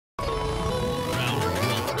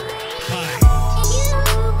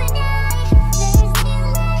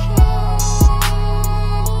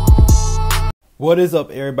What is up,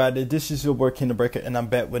 everybody? This is your boy Kingdom Breaker, and I'm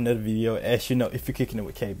back with another video. As you know, if you're kicking it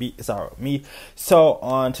with KB, it's all right with me. So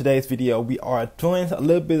on today's video, we are doing a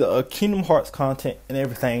little bit of Kingdom Hearts content and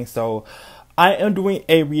everything. So I am doing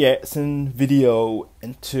a reaction video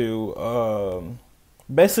into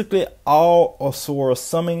basically all Asura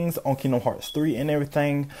summons on Kingdom Hearts 3 and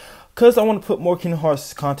everything, because I want to put more Kingdom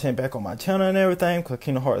Hearts content back on my channel and everything, because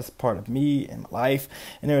Kingdom Hearts is part of me and my life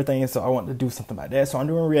and everything, so I want to do something like that. So I'm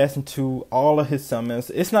doing a reaction to all of his summons.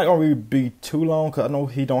 It's not going to really be too long, because I know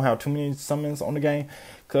he don't have too many summons on the game,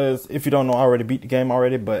 because if you don't know, I already beat the game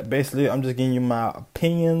already. But basically, I'm just giving you my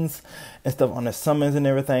opinions and stuff on the summons and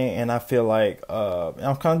everything, and I feel like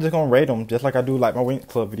I'm kind of just going to rate them, just like I do like my Winx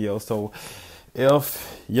Club videos. So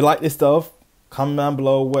if you like this stuff, comment down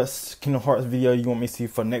below what Kingdom Hearts video you want me to see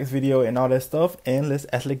for next video and all that stuff. And let's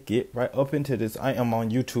actually get right up into this. I am on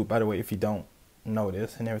YouTube, by the way, if you don't know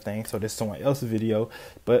this and everything. So this is someone else's video.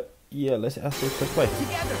 But yeah, let's actually click play.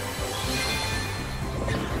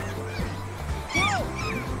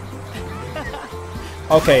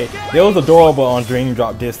 Okay, there was adorable on Dream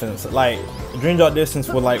Drop Distance. Like, Dream Drop Distance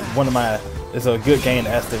was like one of my, it's a good game to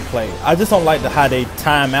actually play. I just don't like how they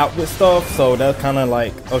time out with stuff. So that's kind of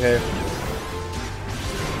like, okay.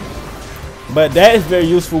 But that is very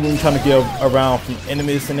useful when you're trying to get around from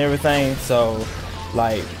enemies and everything. So,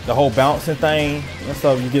 like the whole bouncing thing and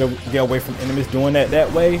stuff, you get away from enemies doing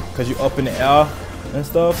that way, because you're up in the air and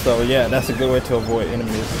stuff. So yeah, that's a good way to avoid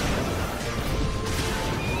enemies.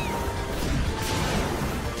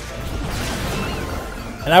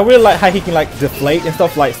 And I really like how he can like deflate and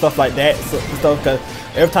stuff like that. So, because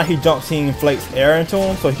every time he jumps, he inflates air into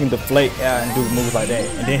him, so he can deflate air and do moves like that.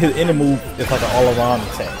 And then his inner move is like an all-around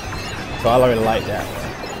attack. So I really like that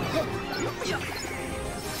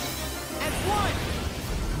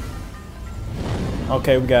one.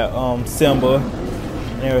 Okay, we got Simba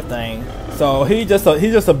and everything. So he's just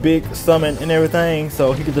a big summon and everything.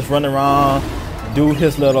 So he could just run around, do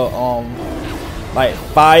his little like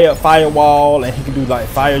firewall, and he can do like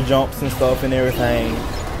fire jumps and stuff and everything.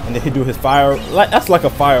 And then he do his fire, like that's like a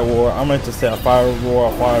fire war. I'm going to say a fire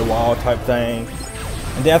war, a firewall type thing.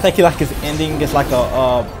 And then I think he like his ending is like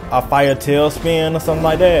a fire tailspin or something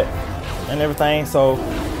like that and everything. So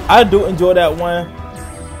I do enjoy that one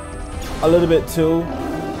a little bit too.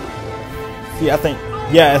 See, I think,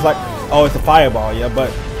 yeah, it's like, oh, it's a fireball, yeah, but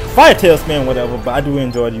fire tailspin, whatever. But I do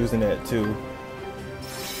enjoy using that too.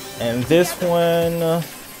 And this one,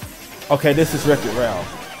 okay, this is Wreck-It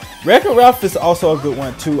Ralph. Wreck-It Ralph is also a good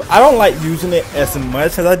one too. I don't like using it as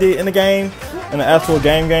much as I did in the game, in the actual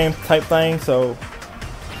game type thing. So,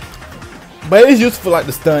 but it's useful like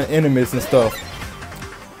to stun enemies and stuff.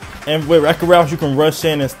 And with Wreck-It Ralph, you can rush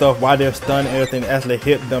in and stuff while they're stunned and everything, actually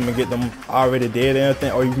hit them and get them already dead and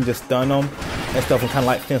everything, or you can just stun them and stuff and kind of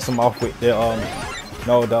like fence them off with the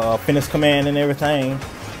the finish command and everything.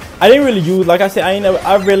 I didn't really use, like I said,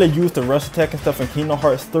 I really used the rush attack and stuff in Kingdom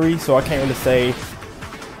Hearts 3, so I can't really say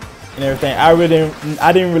and everything.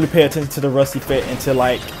 I didn't really pay attention to the rush effect until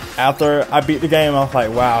like after I beat the game. I was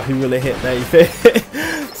like, wow, he really hit that effect.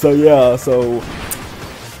 So yeah, so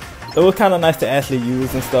it was kind of nice to actually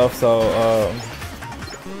use and stuff. So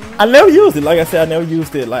I never used it. Like I said, I never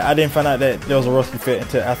used it. Like I didn't find out that there was a rush effect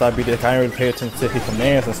until after I beat it. I didn't really pay attention to his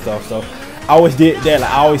commands and stuff. So I always did that. Like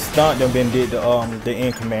I always stunned them, then did the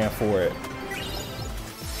end command for it.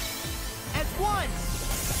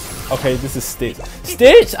 Okay, this is Stitch.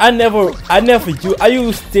 Stitch, I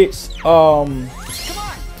use Stitch.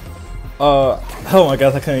 Oh my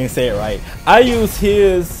gosh, I couldn't even say it right. I use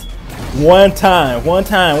his one time.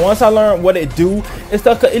 Once I learned what it do and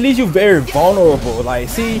stuff, cause it leaves you very vulnerable. Like,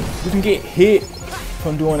 see, you can get hit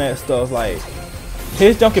from doing that stuff. Like,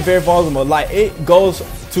 his junk is very vulnerable. Like, it goes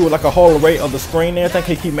to like a whole array of the screen and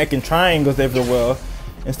everything. He keep making triangles everywhere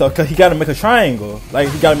and stuff, cause he gotta make a triangle. Like,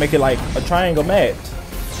 he gotta make it like a triangle match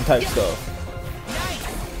type stuff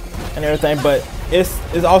and everything. But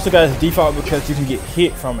it's also got its default because you can get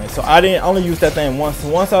hit from it. So I didn't only use that thing once.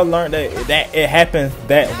 Once I learned that it happens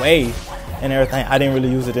that way and everything, I didn't really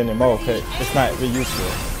use it anymore because it's not really useful.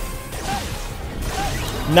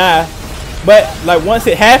 Nah, but like once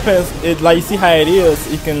it happens, it like you see how it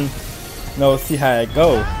is. You can see how it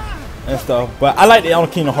go and stuff. But I like it on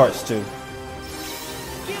Kingdom Hearts too.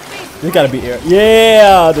 This gotta be Ariel.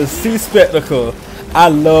 Yeah, the Sea Spectacle. I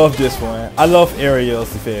love this one. I love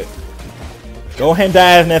Ariel's effect. Go ahead and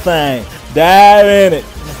dive in that thing. Dive in it.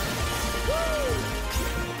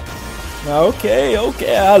 Okay.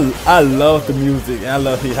 I love the music. I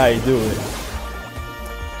love how you do it.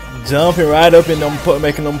 Jumping right up in them,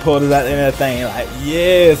 making them portals out in that thing. Like,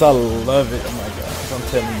 yes, I love it. Oh my gosh, I'm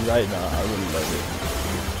telling you right now, I really love it.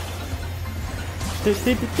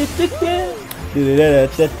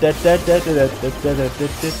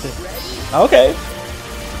 Okay.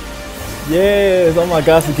 Yes. Oh my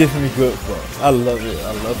gosh, it's giving me good fun. I love it.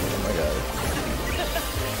 I love it. Oh my god.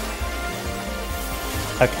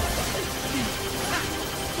 Okay.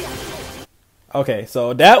 Okay,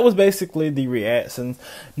 so that was basically the reactions.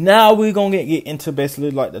 Now we're gonna get into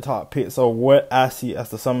basically like the top picks or what I see as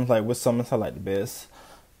the summons, like which summons I like the best.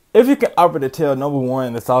 If you can already tell, number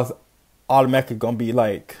one, it's automatically gonna be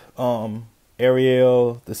like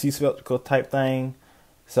Ariel, the Sea Spectacle type thing.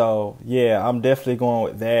 So yeah, I'm definitely going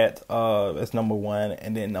with that. As number one,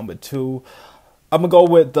 and then number two, I'm gonna go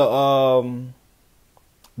with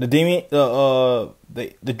the demon,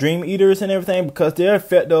 the Dream Eaters and everything, because they're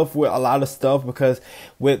effective with a lot of stuff. Because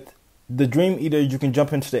with the Dream Eater, you can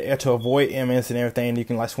jump into the air to avoid enemies and everything. You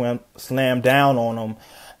can like slam down on them,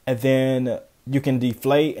 and then you can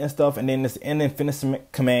deflate and stuff. And then this Infinite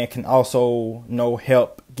command can also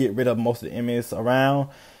help get rid of most of the enemies around.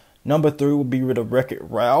 Number three would be rid of Wreck-It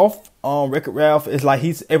Ralph. Wreck-It Ralph is like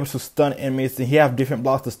he's able to stun enemies, and he have different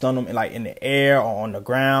blocks to stun them in, like in the air or on the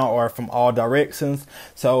ground or from all directions.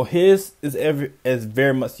 So his is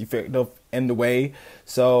very much effective in the way.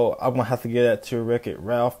 So I'm gonna have to give that to Wreck-It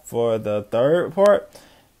Ralph for the third part.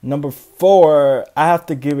 Number four, I have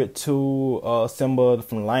to give it to Simba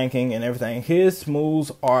from Lion King and everything. His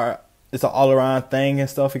moves it's an all-around thing and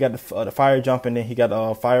stuff. He got the fire jump, and then he got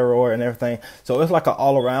a fire roar and everything. So it's like an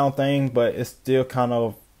all-around thing, but it's still kind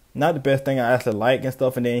of not the best thing I actually like and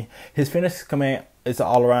stuff. And then his finish command is an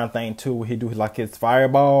all-around thing too, where he do like his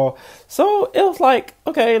fireball. So it was like,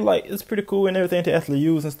 okay, like it's pretty cool and everything to actually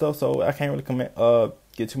use and stuff. So I can't really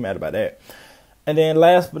get too mad about that. And then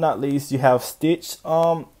last but not least, you have Stitch.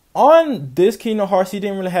 On this Kingdom Hearts, he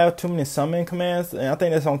didn't really have too many summon commands, and I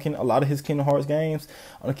think that's on a lot of his Kingdom Hearts games,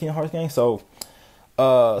 So,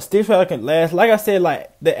 Stitch can last. Like I said,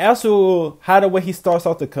 like the actual the way he starts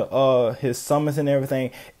off his summons and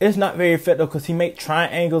everything, it's not very effective because he make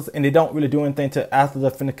triangles and they don't really do anything till after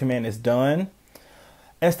the finish command is done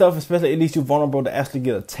and stuff. Especially, it leaves you vulnerable to actually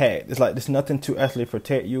get attacked. It's like there's nothing to actually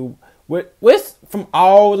protect you. With from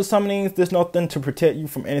all the summonings, there's nothing to protect you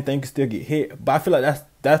from anything. You can still get hit, but I feel like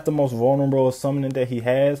that's the most vulnerable summoning that he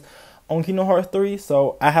has on Kingdom Hearts 3.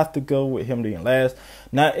 So I have to go with him being last.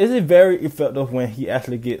 Now, is it very effective when he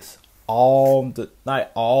actually gets all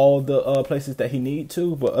the places that he need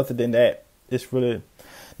to? But other than that, it's really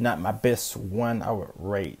not my best one I would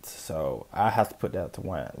rate. So I have to put that to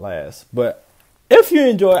one last. But if you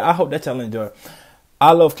enjoy, I hope that y'all enjoy.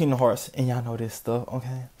 I love Kingdom Hearts, and y'all know this stuff,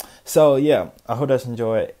 okay? So, yeah, I hope that you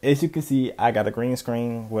enjoy it. As you can see, I got a green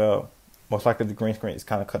screen. Well, most likely the green screen is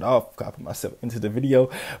kind of cut off because I put myself into the video.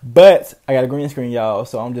 But I got a green screen, y'all,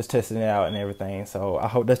 so I'm just testing it out and everything. So, I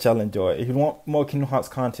hope that y'all enjoy it. If you want more Kingdom Hearts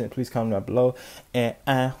content, please comment down below. And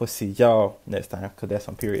I will see y'all next time, because that's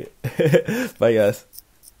on period. Bye, guys.